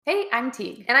Hey, I'm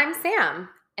Teague, And I'm Sam.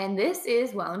 and this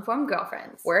is Well Informed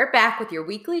Girlfriends. We're back with your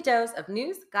weekly dose of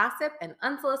news, gossip, and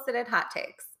unsolicited hot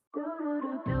takes.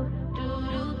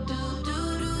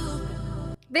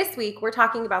 This week, we're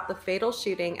talking about the fatal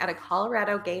shooting at a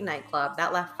Colorado gay nightclub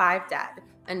that left 5 dead,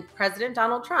 and President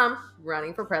Donald Trump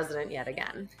running for president yet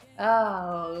again.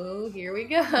 Oh, here we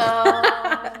go.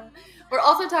 We're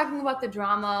also talking about the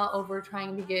drama over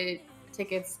trying to get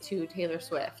tickets to Taylor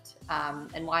Swift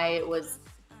and why it was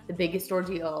the biggest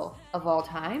ordeal of all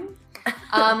time.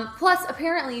 Plus,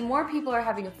 apparently, more people are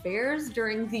having affairs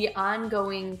during the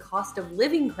ongoing cost of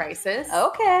living crisis.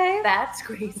 Okay. That's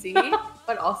crazy,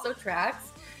 but also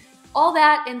tracks. All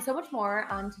that and so much more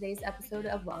on today's episode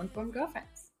of Well Informed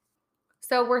Girlfriends.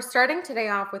 So we're starting today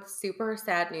off with super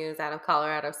sad news out of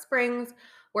Colorado Springs,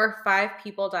 where 5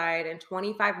 people died and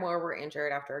 25 more were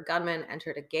injured after a gunman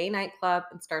entered a gay nightclub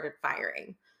and started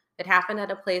firing. It happened at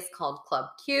a place called Club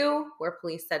Q, where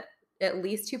police said at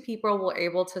least 2 people were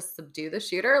able to subdue the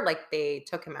shooter, like they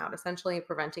took him out, essentially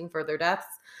preventing further deaths.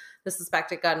 The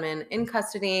suspected gunman in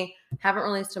custody, haven't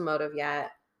released a motive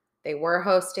yet. They were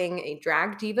hosting a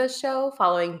drag divas show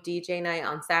following DJ night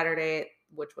on Saturday,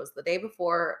 which was the day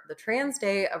before the Trans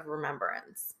Day of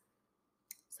Remembrance.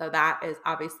 So that is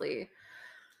obviously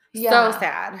so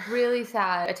sad. Really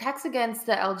sad. Attacks against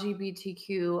the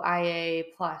LGBTQIA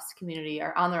plus community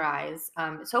are on the rise.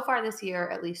 So far this year,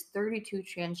 at least 32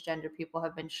 transgender people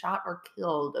have been shot or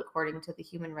killed, according to the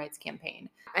Human Rights Campaign.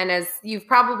 And as you've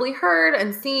probably heard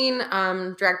and seen,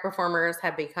 drag performers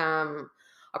have become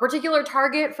a particular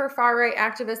target for far-right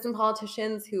activists and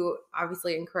politicians who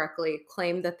obviously incorrectly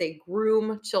claim that they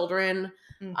groom children.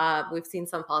 We've seen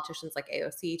some politicians like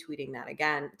AOC tweeting that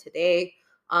again today.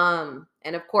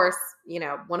 And of course,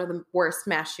 one of the worst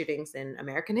mass shootings in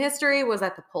American history was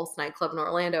at the Pulse nightclub in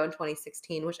Orlando in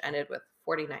 2016, which ended with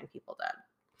 49 people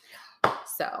dead.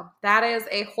 So that is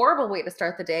a horrible way to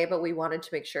start the day, but we wanted to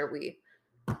make sure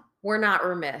we're not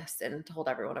remiss and told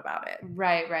everyone about it.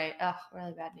 Right. Ugh,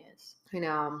 really bad news. I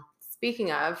know.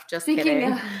 Speaking of, Speaking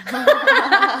kidding.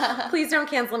 of. Please don't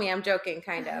cancel me. I'm joking,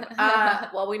 kind of.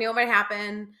 Well, we knew it might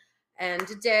happen, and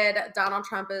it did. Donald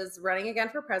Trump is running again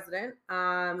for president. He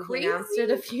announced it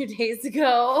a few days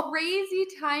ago. Crazy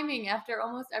timing after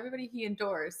almost everybody he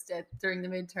endorsed during the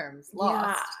midterms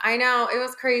lost. Yeah, I know. It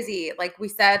was crazy. Like we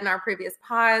said in our previous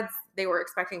pods, they were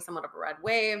expecting somewhat of a red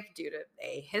wave due to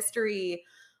A, history.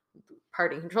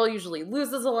 Party control usually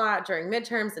loses a lot during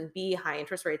midterms, and B, high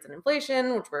interest rates and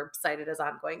inflation, which were cited as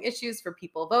ongoing issues for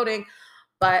people voting.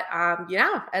 But,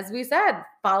 as we said,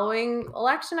 following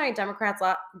election night, Democrats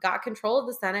got control of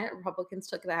the Senate, Republicans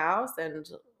took the House, and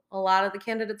a lot of the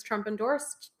candidates Trump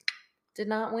endorsed did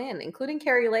not win, including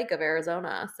Kari Lake of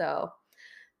Arizona. So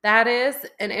that is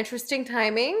an interesting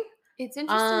timing. It's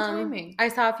interesting timing. I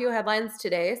saw a few headlines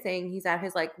today saying he's at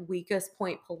his weakest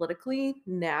point politically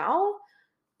now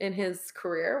in his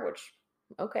career, which,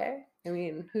 okay. I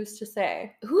mean, who's to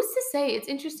say? Who's to say? It's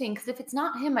interesting because if it's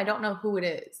not him, I don't know who it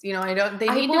is. I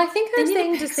think they're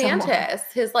saying DeSantis,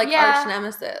 his arch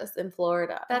nemesis in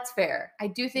Florida. That's fair. I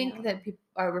do think that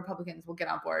Republicans will get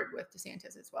on board with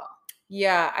DeSantis as well.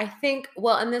 Yeah, I think,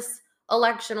 in this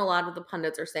election, a lot of the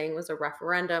pundits are saying was a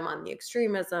referendum on the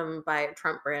extremism by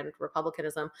Trump brand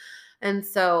Republicanism. And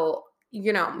so,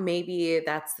 maybe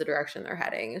that's the direction they're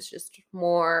heading. It's just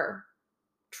more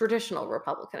traditional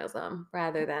Republicanism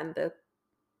rather than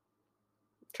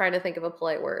trying to think of a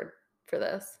polite word for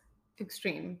this.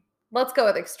 Extreme. Let's go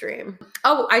with extreme.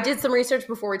 Oh, I did some research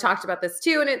before we talked about this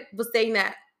too, and it was saying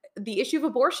that the issue of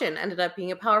abortion ended up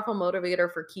being a powerful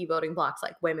motivator for key voting blocs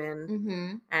like women.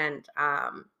 Mm-hmm. And,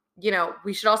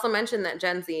 we should also mention that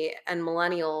Gen Z and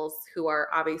millennials, who are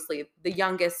obviously the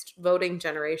youngest voting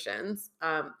generations,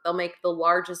 they'll make the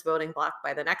largest voting bloc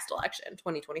by the next election,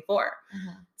 2024. Mm-hmm.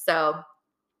 So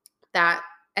that,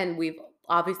 and we've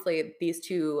obviously, these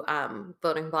two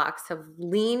voting blocs have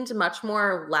leaned much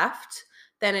more left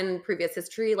than in previous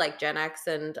history, like Gen X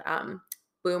and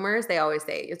boomers. They always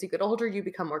say, as you get older, you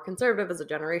become more conservative as a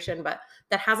generation, but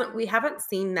we haven't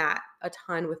seen that a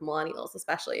ton with millennials,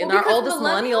 especially. And our oldest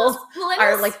millennials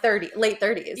are like late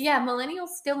 30s. Yeah, millennials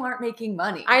still aren't making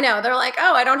money. I know. They're like,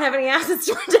 oh, I don't have any assets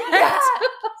to protect. Yeah.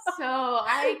 So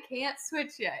I can't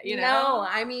switch yet, No,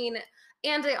 I mean,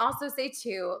 and I also say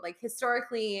too,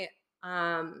 historically,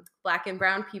 Black and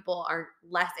brown people are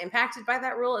less impacted by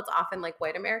that rule. It's often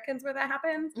white Americans where that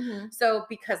happens. Mm-hmm. So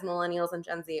because millennials and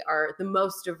Gen Z are the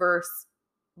most diverse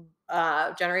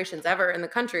generations ever in the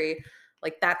country,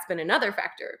 that's been another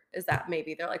factor, is that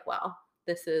maybe they're like, well,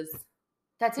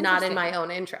 that's not in my own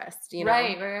interest,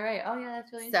 Right. Oh yeah,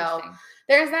 that's really interesting. So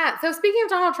there's that. So speaking of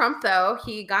Donald Trump, though,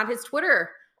 he got his Twitter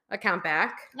account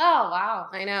back. Oh, wow.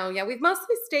 I know. Yeah, we've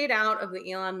mostly stayed out of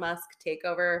the Elon Musk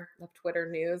takeover of Twitter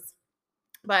news,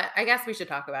 but I guess we should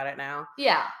talk about it now.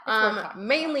 Yeah. It's worth talking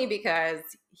Mainly about. because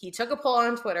he took a poll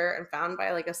on Twitter and found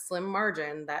by like a slim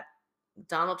margin that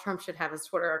Donald Trump should have his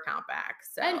Twitter account back.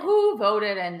 So And who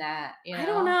voted in that? You know? I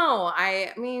don't know.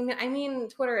 I mean,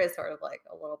 Twitter is sort of like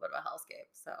a little bit of a hellscape.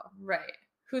 So Right.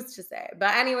 who's to say?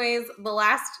 But anyways,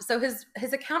 so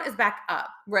his account is back up.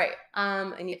 Right.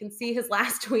 And you can see his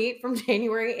last tweet from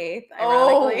January 8th.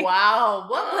 Oh, Ironically. wow.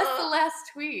 What was the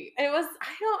last tweet? It was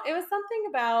something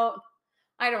about,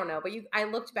 I don't know, but I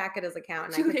looked back at his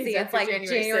account and I could see it's like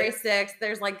January 6th.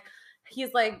 There's like,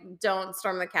 he's like, don't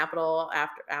storm the Capitol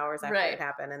after hours after it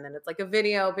happened. And then it's like a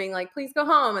video being like, please go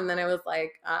home. And then it was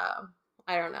like,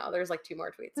 I don't know. There's like 2 more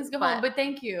tweets. Please go home, but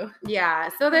thank you. Yeah.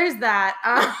 So there's that.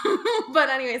 But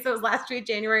anyway, so it was last tweet,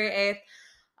 January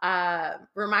 8th.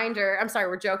 Reminder, I'm sorry,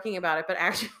 we're joking about it, but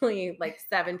actually like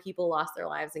 7 people lost their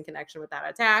lives in connection with that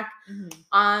attack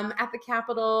at the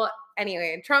Capitol.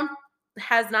 Anyway, Trump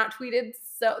has not tweeted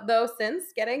though since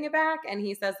getting it back, and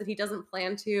he says that he doesn't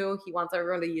plan to. He wants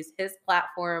everyone to use his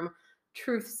platform,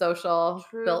 Truth Social,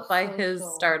 built by his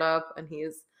startup, and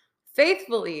he's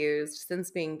faithfully used since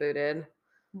being booted.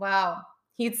 Wow.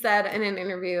 He'd said in an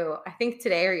interview, I think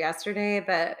today or yesterday,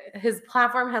 that his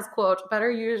platform has, quote, better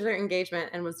user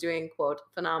engagement and was doing, quote,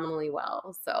 phenomenally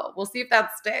well. So we'll see if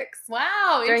that sticks.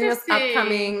 Wow, during this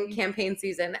upcoming campaign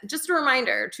season. Just a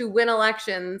reminder, to win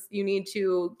elections, you need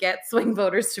to get swing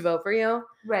voters to vote for you.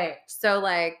 Right. So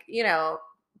like, you know,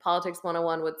 Politics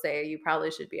 101 would say you probably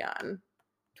should be on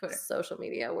Twitter, social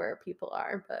media where people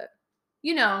are, but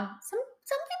you know, some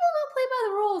people don't play by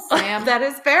the rules, Sam. That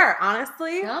is fair,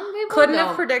 honestly. Some people couldn't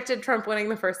have predicted Trump winning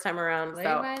the first time around. Play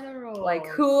so by the rules. like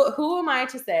who am I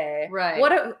to say? Right.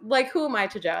 Who am I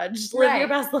to judge? Live your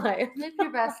best life. Live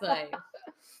your best life.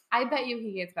 I bet you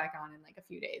he gets back on in like a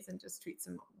few days and just tweets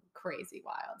some crazy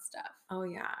wild stuff. Oh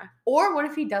yeah. Or what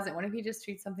if he doesn't? What if he just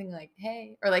tweets something like,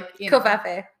 hey, or like, you know.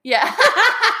 Covfefe. Yeah.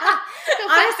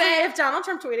 Honestly, if Donald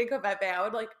Trump tweeted Covfefe, I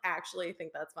would like actually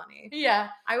think that's funny. Yeah.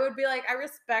 I would be like, I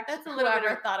respect that's a little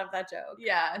bit thought of that joke.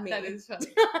 Yeah, me. That is funny.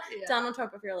 Yeah. Donald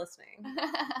Trump, if you're listening.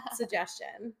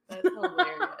 Suggestion. That's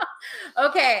hilarious.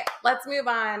 Okay, let's move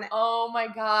on. Oh my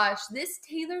gosh. This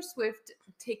Taylor Swift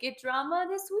ticket drama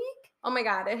this week. Oh my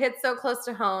God, it hit so close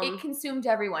to home. It consumed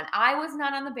everyone. I was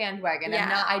not on the bandwagon.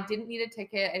 Yeah. I didn't need a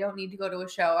ticket. I don't need to go to a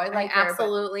show. I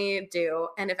absolutely do.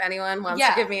 And if anyone wants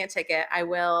to give me a ticket, I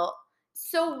will.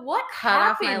 So what cut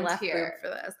off my happened left here boob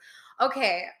for this?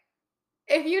 Okay.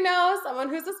 If you know someone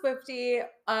who's a Swiftie,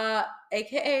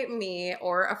 aka me,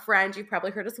 or a friend, you've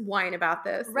probably heard us whine about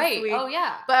this. Right. This week. Oh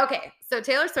yeah. But okay, so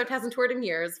Taylor Swift hasn't toured in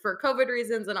years for COVID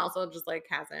reasons and also just like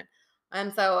hasn't.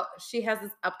 And so she has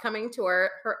this upcoming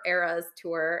tour, her Eras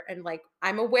tour. And like,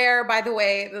 I'm aware, by the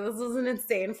way, that this is an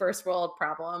insane first world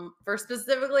problem for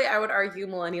specifically, I would argue,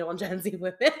 millennial and Gen Z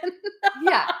women.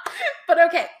 Yeah. But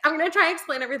okay, I'm going to try and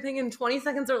explain everything in 20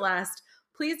 seconds or less.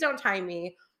 Please don't time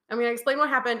me. I'm going to explain what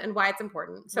happened and why it's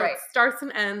important. So it starts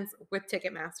and ends with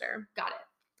Ticketmaster. Got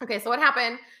it. Okay, so what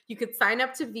happened? You could sign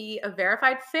up to be a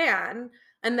verified fan,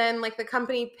 and then like the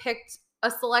company picked a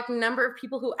select number of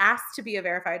people who asked to be a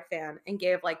verified fan and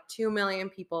gave like 2 million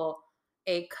people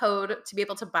a code to be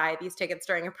able to buy these tickets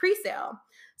during a pre-sale.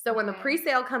 So when the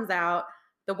pre-sale comes out,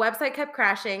 the website kept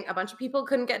crashing. A bunch of people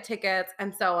couldn't get tickets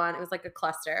and so on. It was like a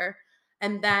cluster.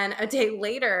 And then a day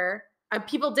later,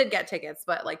 people did get tickets,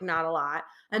 but like not a lot.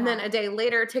 And then a day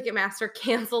later, Ticketmaster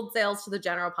canceled sales to the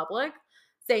general public,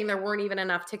 saying there weren't even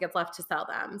enough tickets left to sell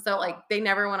them. So like they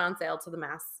never went on sale to the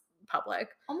mass public.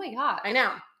 Oh my God. I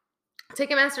know.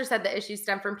 Ticketmaster said the issue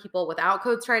stemmed from people without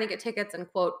codes trying to get tickets and,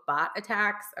 quote, bot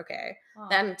attacks. Okay.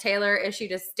 Then Taylor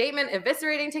issued a statement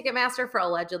eviscerating Ticketmaster for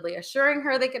allegedly assuring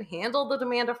her they can handle the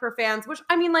demand of her fans, which,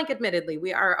 I mean, like, admittedly,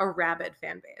 we are a rabid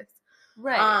fan base.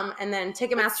 Right. And then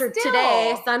Ticketmaster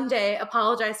today, Sunday,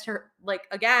 apologized to her, like,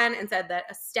 again, and said that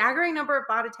a staggering number of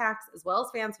bot attacks, as well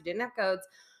as fans who didn't have codes,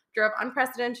 drove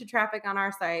unprecedented traffic on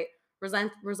our site,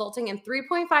 resulting in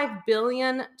 3.5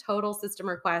 billion total system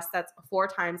requests. That's 4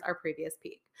 times our previous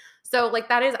peak. So like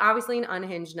that is obviously an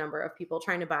unhinged number of people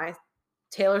trying to buy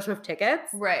Taylor Swift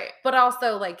tickets. Right. But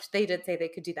also like they did say they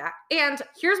could do that. And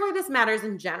here's why this matters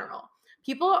in general.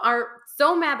 People are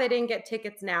so mad they didn't get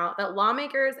tickets now that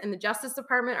lawmakers and the Justice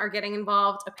Department are getting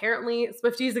involved. Apparently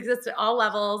Swifties exist at all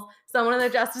levels. Someone in the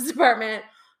Justice Department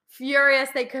furious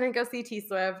they couldn't go see T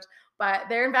Swift. But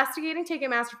they're investigating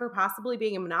Ticketmaster for possibly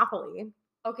being a monopoly.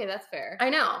 Okay, that's fair. I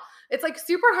know. It's like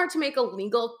super hard to make a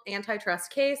legal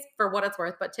antitrust case for what it's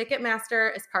worth, but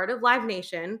Ticketmaster is part of Live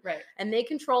Nation Right. and they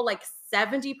control like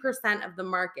 70% of the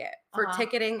market for Uh-huh.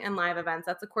 ticketing and live events.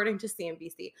 That's according to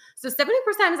CNBC. So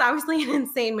 70% is obviously an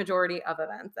insane majority of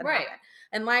events that Right. happen.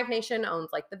 And Live Nation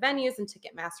owns like the venues and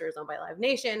Ticketmaster is owned by Live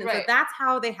Nation. And so Right. that's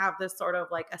how they have this sort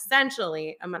of like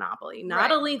essentially a monopoly, not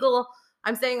Right. illegal.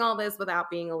 I'm saying all this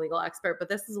without being a legal expert, but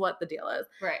this is what the deal is.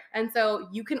 Right. And so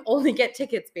you can only get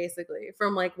tickets basically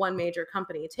from like one major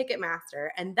company, Ticketmaster.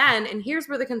 And here's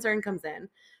where the concern comes in.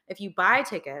 If you buy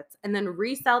tickets and then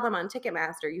resell them on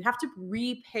Ticketmaster, you have to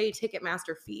repay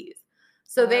Ticketmaster fees.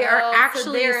 So they are Oh, so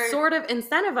actually they're- sort of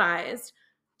incentivized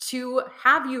to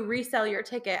have you resell your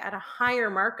ticket at a higher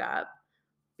markup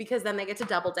because then they get to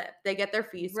double dip. They get their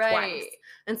fees Right. twice.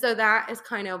 And so that is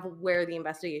kind of where the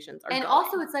investigations are And going.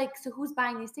 also it's like, so who's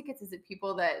buying these tickets? Is it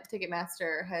people that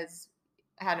Ticketmaster has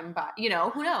had them buy? You know,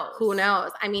 who knows? Who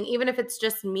knows? I mean, even if it's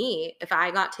just me, if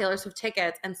I got Taylor Swift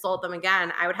tickets and sold them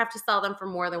again, I would have to sell them for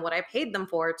more than what I paid them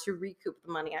for to recoup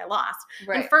the money I lost.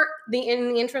 Right. And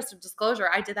in the interest of disclosure,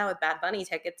 I did that with Bad Bunny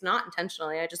tickets, not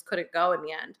intentionally. I just couldn't go in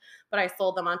the end. But I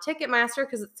sold them on Ticketmaster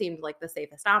because it seemed like the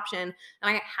safest option.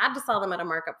 And I had to sell them at a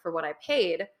markup for what I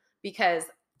paid because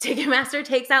Ticketmaster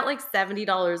takes out like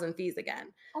 $70 in fees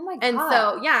again. Oh my God. And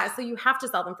so you have to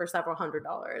sell them for several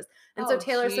 $100s. And so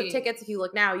Taylor Swift tickets, if you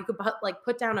look now, you could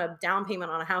put down a down payment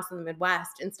on a house in the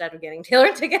Midwest instead of getting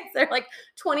Taylor tickets. They're like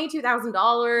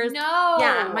 $22,000. No.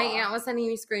 Yeah, my aunt was sending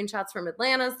me screenshots from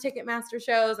Atlanta's Ticketmaster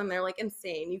shows, and they're like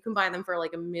insane. You can buy them for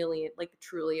like $1 million, like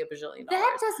truly $1 billion.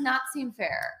 That does not seem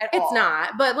fair at all. It's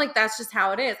not, but like that's just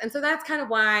how it is. And so that's kind of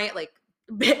why like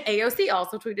AOC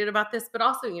also tweeted about this, but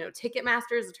also, you know,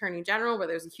 Ticketmaster's attorney general, where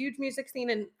there's a huge music scene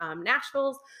in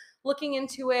Nashville's looking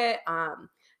into it.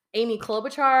 Amy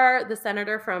Klobuchar, the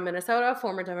senator from Minnesota,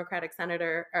 former Democratic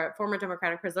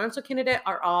presidential candidate,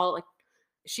 are all like,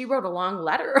 she wrote a long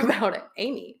letter about it.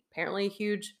 Amy, apparently a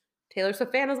huge Taylor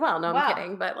Swift fan as well. No, Wow. I'm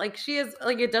kidding. But like she is,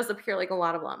 like it does appear like a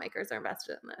lot of lawmakers are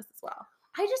invested in this as well.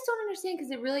 I just don't understand because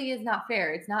it really is not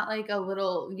fair. It's not like a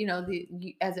little, you know,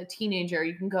 as a teenager,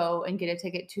 you can go and get a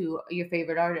ticket to your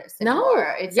favorite artist.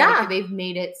 Anymore. It's like they've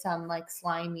made it some like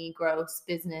slimy, gross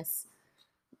business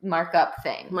markup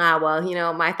thing. Well, you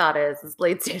know, my thought is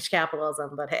late stage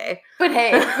capitalism, but hey. But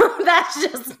that's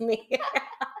just me.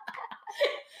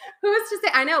 Who's to say?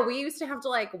 I know we used to have to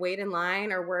like wait in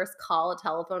line or worse, call a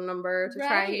telephone number to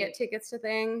try and get tickets to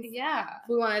things. Yeah. If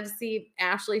we wanted to see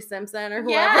Ashley Simpson or whoever.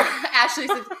 Yeah. Ashley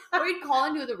Simpson. Or we'd call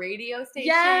into the radio station.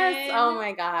 Yes. Oh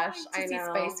my gosh. To see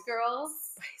Spice Girls.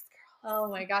 Spice Girls.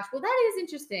 Oh my gosh. Well, that is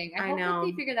interesting. I hope that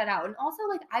they figure that out. And also,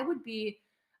 like, I would be,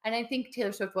 and I think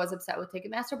Taylor Swift was upset with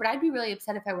Ticketmaster, but I'd be really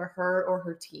upset if I were her or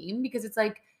her team because it's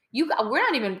like, we're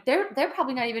not even, they're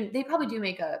probably not even, they probably do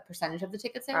make a percentage of the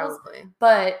ticket sales. Probably.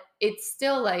 But it's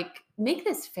still like, make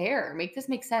this fair. Make this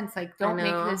make sense. Like, don't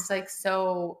make this like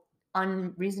so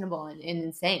unreasonable and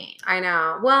insane. I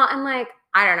know. Well, and like,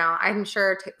 I don't know. I'm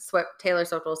sure Taylor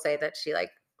Swift will say that she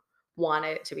like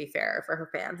wanted it to be fair for her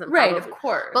fans. And right, of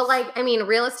course. But like, I mean,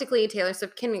 realistically, Taylor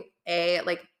Swift can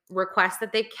like request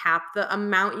that they cap the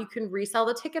amount you can resell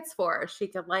the tickets for. She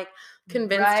could like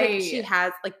convince she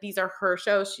has like these are her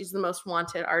shows. She's the most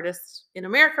wanted artist in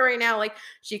America right now. Like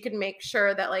she could make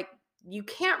sure that like you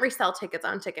can't resell tickets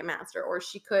on Ticketmaster, or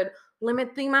she could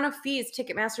limit the amount of fees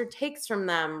Ticketmaster takes from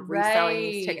them reselling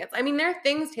these tickets. I mean, there are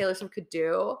things Taylor Swift could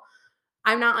do.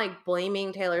 I'm not like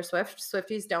blaming Taylor Swift.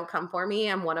 Swifties don't come for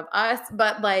me. I'm one of us.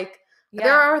 But like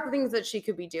there are things that she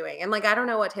could be doing. And like I don't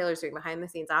know what Taylor's doing behind the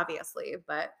scenes, obviously.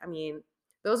 But I mean,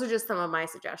 those are just some of my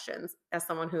suggestions as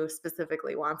someone who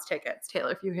specifically wants tickets.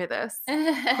 Taylor, if you hear this,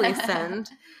 please send.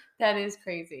 That is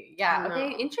crazy. Yeah.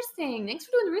 Okay. Interesting. Thanks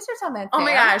for doing the research on that. Oh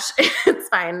my gosh. It's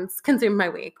fine. It's consumed my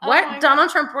week. What?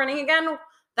 Donald Trump running again?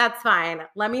 That's fine.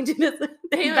 Let me do this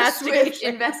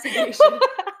investigation.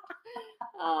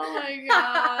 Oh my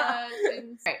gosh.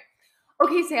 Right.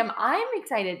 Okay, Sam, I'm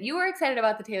excited. You are excited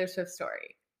about the Taylor Swift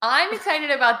story. I'm excited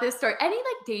about this story. Any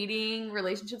like dating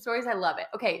relationship stories, I love it.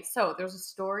 Okay, so there's a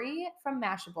story from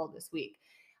Mashable this week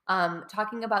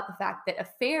talking about the fact that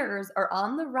affairs are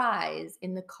on the rise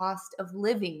in the cost of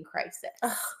living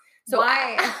crisis. So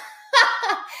why?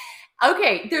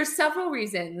 Okay, there's several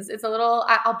reasons. It's a little,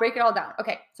 I'll break it all down.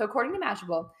 Okay, so according to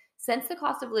Mashable, since the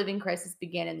cost of living crisis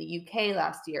began in the UK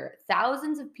last year,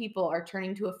 thousands of people are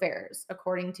turning to affairs,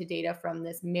 according to data from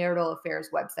this marital affairs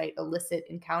website, Illicit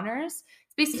Encounters.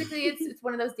 It's basically, it's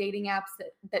one of those dating apps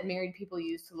that married people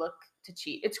use to look to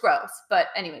cheat. It's gross, but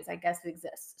anyways, I guess it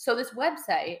exists. So this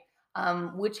website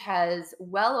which has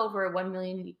well over 1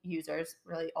 million users,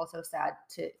 really also sad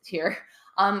to hear,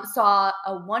 saw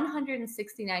a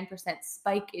 169%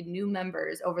 spike in new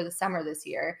members over the summer this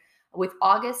year, with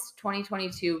August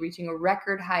 2022 reaching a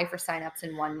record high for signups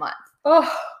in 1 month.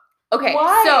 Oh, Okay,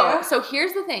 why? so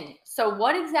here's the thing. So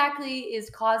what exactly is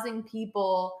causing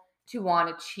people to want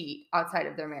to cheat outside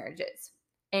of their marriages?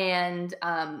 And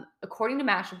according to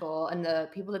Mashable and the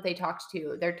people that they talked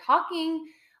to, they're talking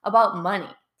about money.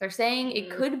 They're saying it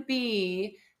could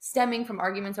be stemming from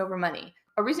arguments over money.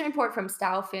 A recent report from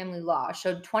Stow Family Law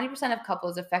showed 20% of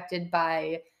couples affected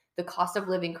by the cost of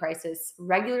living crisis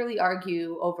regularly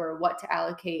argue over what to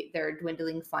allocate their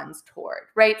dwindling funds toward,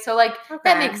 right? So like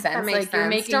that makes sense. That makes like sense. you're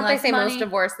making Don't they less say money. most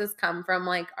divorces come from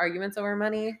like arguments over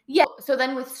money? Yeah. So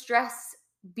then with stress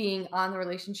being on the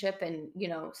relationship and,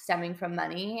 stemming from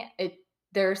money,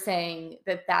 they're saying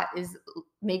that is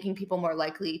making people more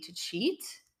likely to cheat.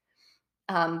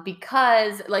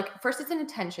 Because like first it's an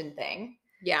attention thing.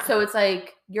 Yeah. So it's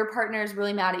like your partner is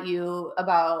really mad at you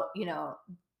about,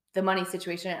 the money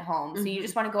situation at home. So you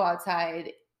just want to go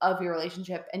outside of your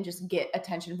relationship and just get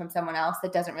attention from someone else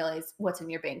that doesn't realize what's in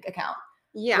your bank account.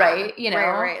 Yeah. Right.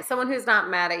 Right. Someone who's not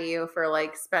mad at you for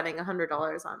like spending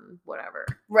 $100 on whatever.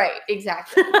 Right.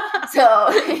 Exactly. So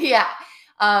yeah.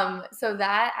 So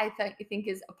that I think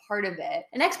is a part of it.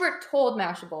 An expert told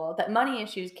Mashable that money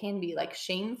issues can be like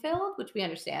shame-filled, which we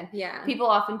understand. Yeah. People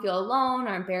often feel alone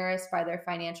or embarrassed by their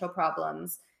financial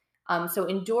problems. So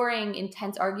enduring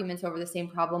intense arguments over the same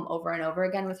problem over and over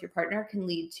again with your partner can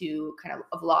lead to kind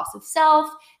of loss of self,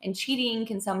 and cheating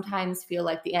can sometimes feel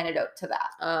like the antidote to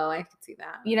that. Oh, I can see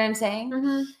that. You know what I'm saying?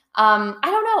 Mm-hmm. I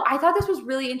don't know. I thought this was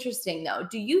really interesting though.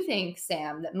 Do you think,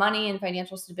 Sam, that money and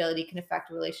financial stability can affect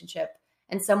a relationship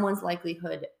and someone's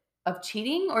likelihood of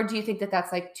cheating? Or do you think that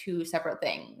that's like two separate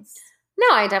things?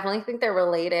 No, I definitely think they're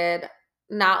related.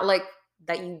 Not like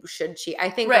that you should cheat.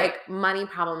 I think Right. like money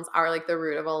problems are like the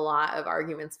root of a lot of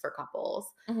arguments for couples,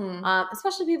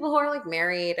 especially people who are like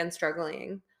married and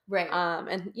struggling. Right.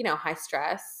 And high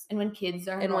stress. And when kids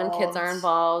are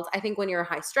involved. I think when you're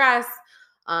high stress,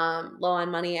 low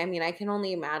on money, I mean, I can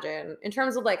only imagine in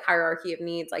terms of like hierarchy of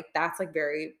needs, like that's like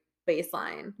very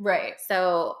baseline. Right.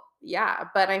 So yeah,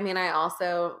 but I mean, I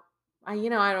also, I don't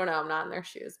know, I'm not in their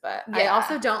shoes, but I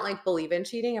also don't like believe in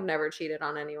cheating. I've never cheated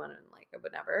on anyone, and like I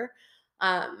would never.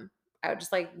 I would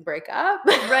just like break up.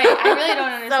 Right. I really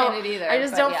don't understand it either. I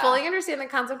just don't fully understand the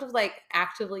concept of like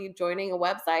actively joining a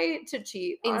website to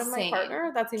cheat on my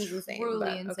partner. That seems insane.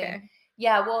 Truly insane. Okay.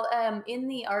 Yeah, well, in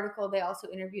the article, they also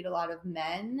interviewed a lot of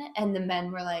men, and the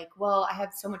men were like, well, I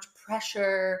have so much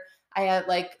pressure. I had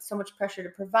like so much pressure to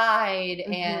provide,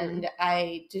 and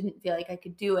I didn't feel like I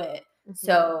could do it.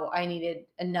 So I needed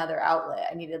another outlet.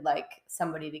 I needed like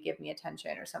somebody to give me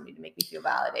attention or somebody to make me feel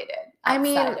validated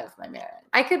outside of my marriage.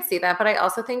 I could see that, but I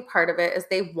also think part of it is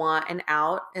they want an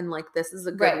out, and like this is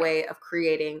a good way of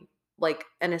creating like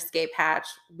an escape hatch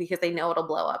because they know it'll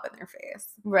blow up in their face.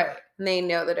 Right. And they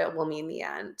know that it will mean the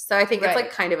end. So I think it's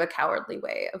like kind of a cowardly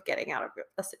way of getting out of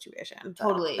a situation.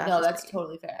 Totally. No, that's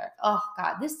totally fair. Oh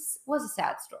God, this was a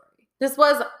sad story.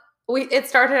 It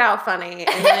started out funny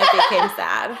and then it became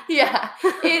sad. Yeah,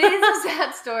 it is a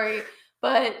sad story.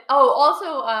 But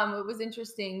also it was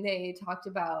interesting. They talked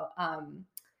about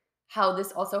how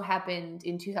this also happened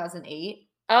in 2008.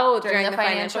 Oh, during the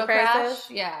financial crisis?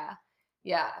 Crash.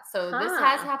 Yeah. So this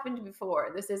has happened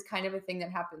before. This is kind of a thing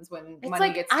that happens when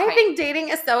money gets tight. I think dating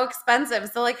is so expensive.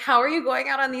 So like, how are you going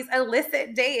out on these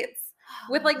illicit dates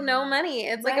with like no money?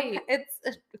 It's like it's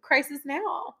a crisis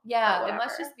now. Yeah, it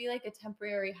must just be like a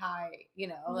temporary high,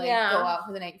 go out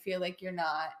for the night, feel like you're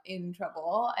not in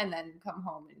trouble, and then come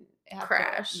home and have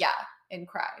crash. And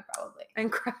cry probably.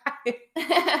 And cry.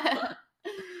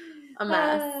 A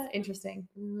mess. Interesting.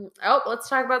 Oh, let's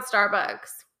talk about Starbucks.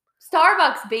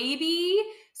 Starbucks, baby.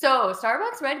 So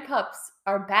Starbucks Red Cups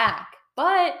are back,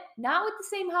 but not with the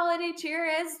same holiday cheer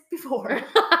as before.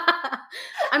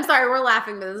 I'm sorry, we're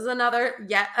laughing, but this is another,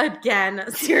 yet again,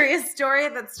 serious story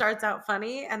that starts out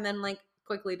funny and then like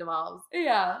quickly devolves.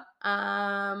 Yeah.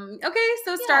 Okay,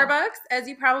 so Starbucks, as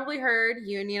you probably heard,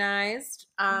 unionized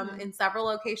in several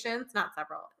locations, not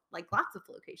several, like lots of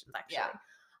locations actually.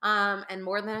 Yeah. And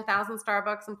more than 1,000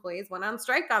 Starbucks employees went on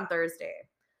strike on Thursday.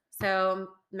 So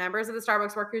members of the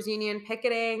Starbucks Workers Union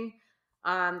picketing.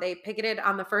 They picketed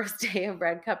on the first day of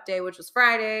Red Cup Day, which was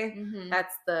Friday.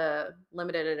 That's the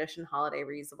limited edition holiday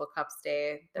reusable cups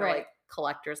day. They're like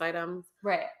collector's items.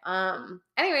 Right.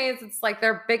 Anyways, it's like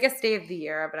their biggest day of the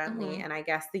year, evidently. And I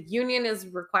guess the union is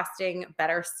requesting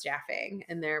better staffing,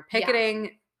 and they're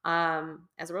picketing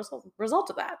as a result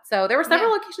of that. So there were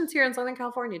several locations here in Southern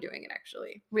California doing it,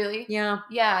 actually. Really? Yeah.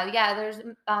 Yeah. There's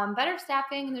better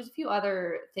staffing, and there's a few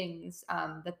other things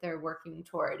that they're working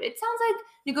toward. It sounds like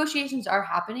negotiations are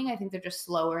happening. I think they're just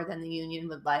slower than the union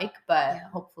would like, but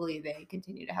hopefully they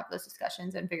continue to have those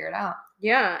discussions and figure it out.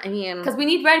 Yeah, I mean, because we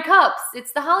need red cups.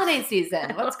 It's the holiday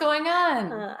season. What's going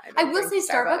on? I will say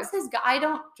Starbucks has got. I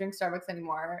don't drink Starbucks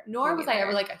anymore, nor was I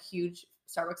ever like a huge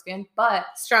Starbucks fan, but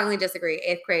strongly disagree.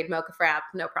 8th grade mocha frap,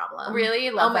 no problem.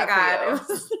 Really? Love that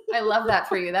for you. I love that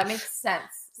for you. That makes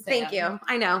sense. Sam. Thank you.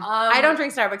 I know. I don't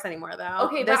drink Starbucks anymore, though.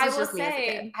 Okay, but I will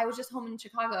say, I was just home in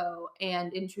Chicago,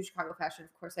 and in true Chicago fashion,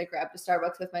 of course, I grabbed a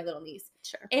Starbucks with my little niece.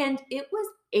 Sure. And it was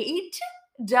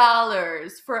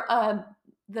 $8 for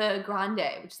the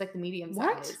grande, which is like the medium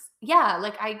size. Yeah,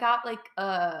 like I got like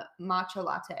a matcha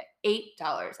latte, $8.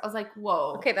 I was like,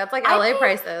 whoa. Okay, that's like LA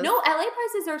prices. No, LA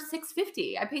prices are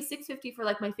 $6.50. I pay $6.50 for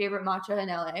like my favorite matcha in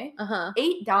LA.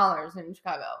 $8 in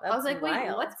Chicago. I was like, wait,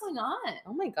 what's going on?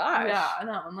 Oh my gosh. Yeah, I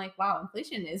know. I'm like, wow,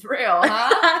 inflation is real,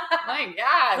 huh? My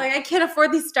God. Like I can't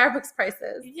afford these Starbucks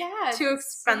prices. Yeah, too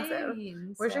expensive.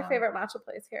 Where's your favorite matcha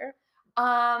place here?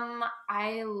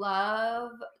 I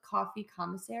love Coffee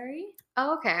Commissary.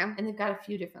 Oh, okay. And they've got a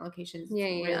few different locations. Yeah.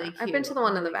 Really cute. I've been to the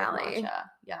one in the valley. Matcha.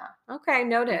 Yeah. Okay,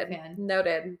 noted.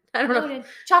 Noted. I don't know.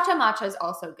 Cha-Cha Matcha is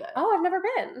also good. Oh, I've never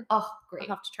been. Oh, great.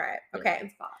 I'll have to try it.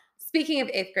 Okay. Speaking of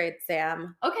 8th grade,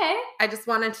 Sam. Okay. I just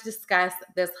wanted to discuss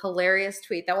this hilarious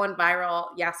tweet that went viral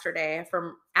yesterday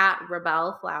from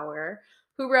 @RebelFlower,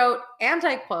 who wrote, and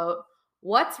I quote,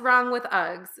 "What's wrong with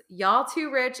Uggs? Y'all too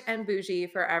rich and bougie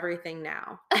for everything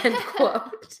now." End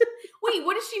quote. Wait,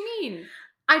 what does she mean?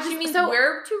 She means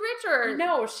we're too rich, or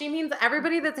no? She means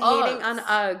everybody that's hating on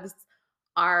Uggs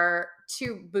are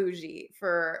too bougie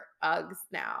for Uggs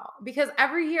now. Because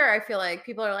every year I feel like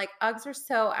people are like, Uggs are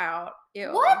so out.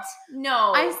 Ew. What?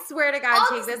 No. I swear to God,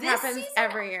 Uggs this happens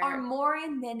every year. Are more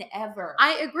in than ever.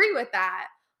 I agree with that,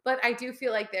 but I do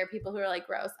feel like there are people who are like,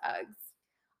 gross Uggs.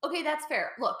 Okay, that's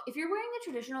fair. Look, if you're wearing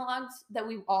the traditional Uggs that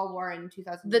we all wore in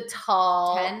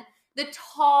 2010, the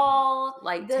tall,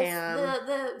 light tan,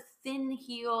 the thin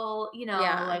heel,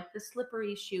 like the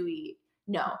slippery shoey.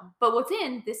 No, but what's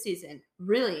in this season,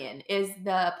 really in, is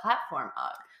the platform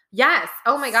Ugg. Yes.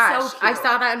 Oh my gosh. So I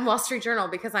saw that in Wall Street Journal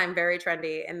because I'm very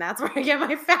trendy, and that's where I get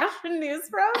my fashion news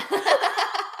from.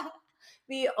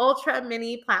 The ultra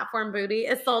mini platform booty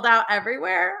is sold out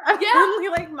everywhere. Apparently,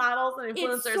 like models and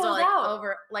influencers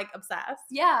are like obsessed.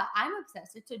 Yeah, I'm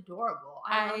obsessed. It's adorable.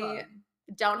 I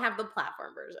don't have the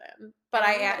platform version, but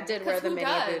I did wear the mini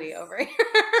booty over here.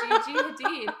 Gigi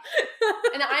Hadid.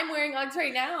 And I'm wearing Uggs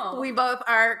right now. We both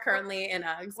are currently in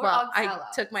Uggs. We're well, Ugg I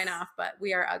took mine off, but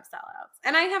we are Ugg sellouts.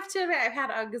 And I have to admit, I've had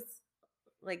Uggs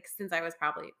like since I was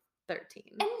probably 13.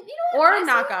 And you know what? Or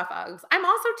knockoff Uggs. I'm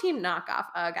also team knockoff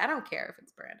Ugg. I don't care if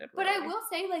it's branded. But I will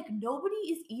say, like, nobody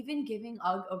is even giving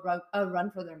Ugg a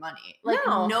run for their money. Like,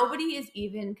 nobody is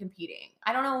even competing.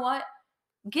 I don't know what.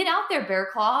 Get out there, Bear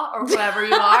Claw, or whoever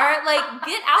you are. Like,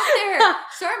 get out there.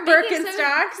 Start making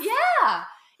Birkenstocks. Yeah.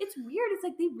 It's weird. It's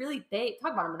like they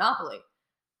talk about a monopoly.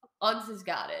 Uggs has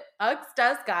got it. Uggs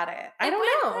does got it. I don't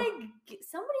know. Like,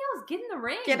 somebody else get in the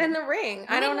ring. Get in the ring.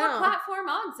 I don't know. Platform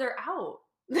Uggs, they're out.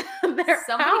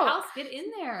 Somebody else get in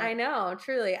there. I know,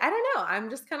 truly. I don't know. I'm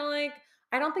just kind of like,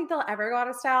 I don't think they'll ever go out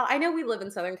of style. I know we live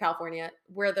in Southern California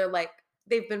where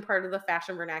they've been part of the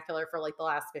fashion vernacular for like the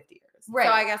last 50 years. Right.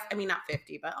 So I guess, I mean, not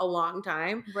 50, but a long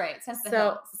time. Right.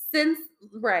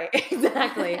 Right.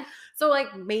 Exactly. So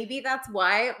like, maybe that's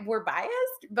why we're biased,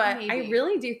 but I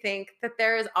really do think that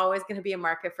there is always going to be a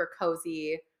market for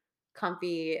cozy,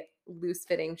 comfy, loose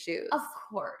fitting shoes. Of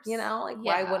course.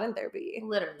 Why wouldn't there be?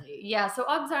 Literally. Yeah. So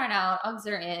Uggs aren't out, Uggs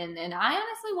are in. And I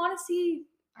honestly want to see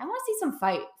some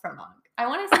fight from Ugg. I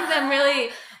want to see them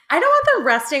really. I don't want them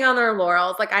resting on their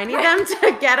laurels. Like, I need them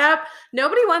to get up.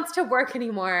 Nobody wants to work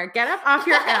anymore. Get up off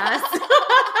your ass.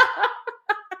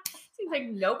 Seems like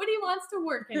nobody wants to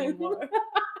work anymore.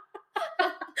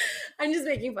 I'm just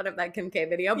making fun of that Kim K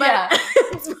video, but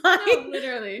it's fine. No,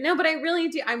 literally. No, but I really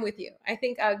do. I'm with you. I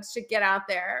think Uggs should get out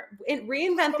there and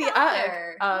reinvent the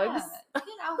Uggs. Yeah, get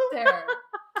out there.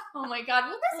 Oh my God.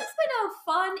 Well, this has been a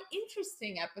fun,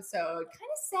 interesting episode.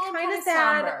 Kind of sad, kind of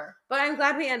somber. But I'm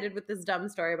glad we ended with this dumb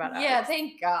story about Uggs. Yeah,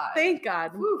 thank God. Thank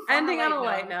God. Woo, ending on a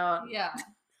light note. Yeah.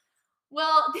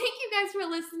 Well, thank you guys for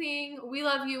listening. We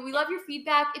love you. We love your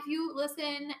feedback. If you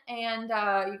listen and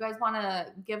you guys want to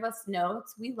give us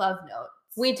notes, we love notes.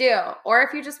 We do. Or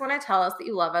if you just want to tell us that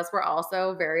you love us, we're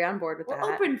also very on board with that.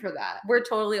 We're open for that. We're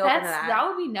totally open to that. That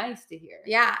would be nice to hear.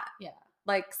 Yeah. Yeah.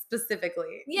 Like,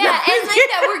 specifically. Yeah, and like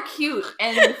that we're cute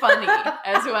and funny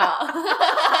as well.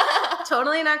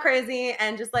 totally not crazy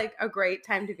and just like a great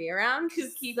time to be around.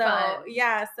 Kooky so, fun.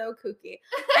 Yeah, so kooky.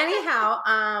 Anyhow,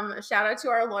 shout out to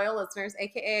our loyal listeners,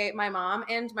 aka my mom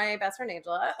and my best friend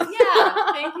Angela.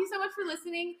 Yeah, thank you so much for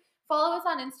listening. Follow us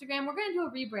on Instagram. We're gonna do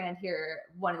a rebrand here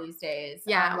one of these days.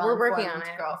 Yeah, we're working on it.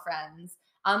 Girlfriends.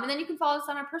 And then you can follow us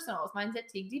on our personals. Mine's at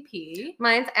TigDP.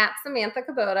 Mine's at Samantha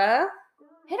Kubota.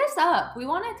 Hit us up. We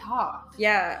want to talk.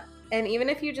 Yeah. And even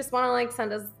if you just want to like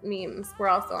send us memes, we're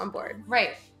also on board.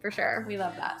 Right. For sure. We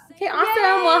love that. Okay, awesome.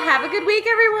 Yay! Well, have a good week,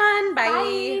 everyone. Bye.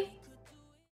 Bye.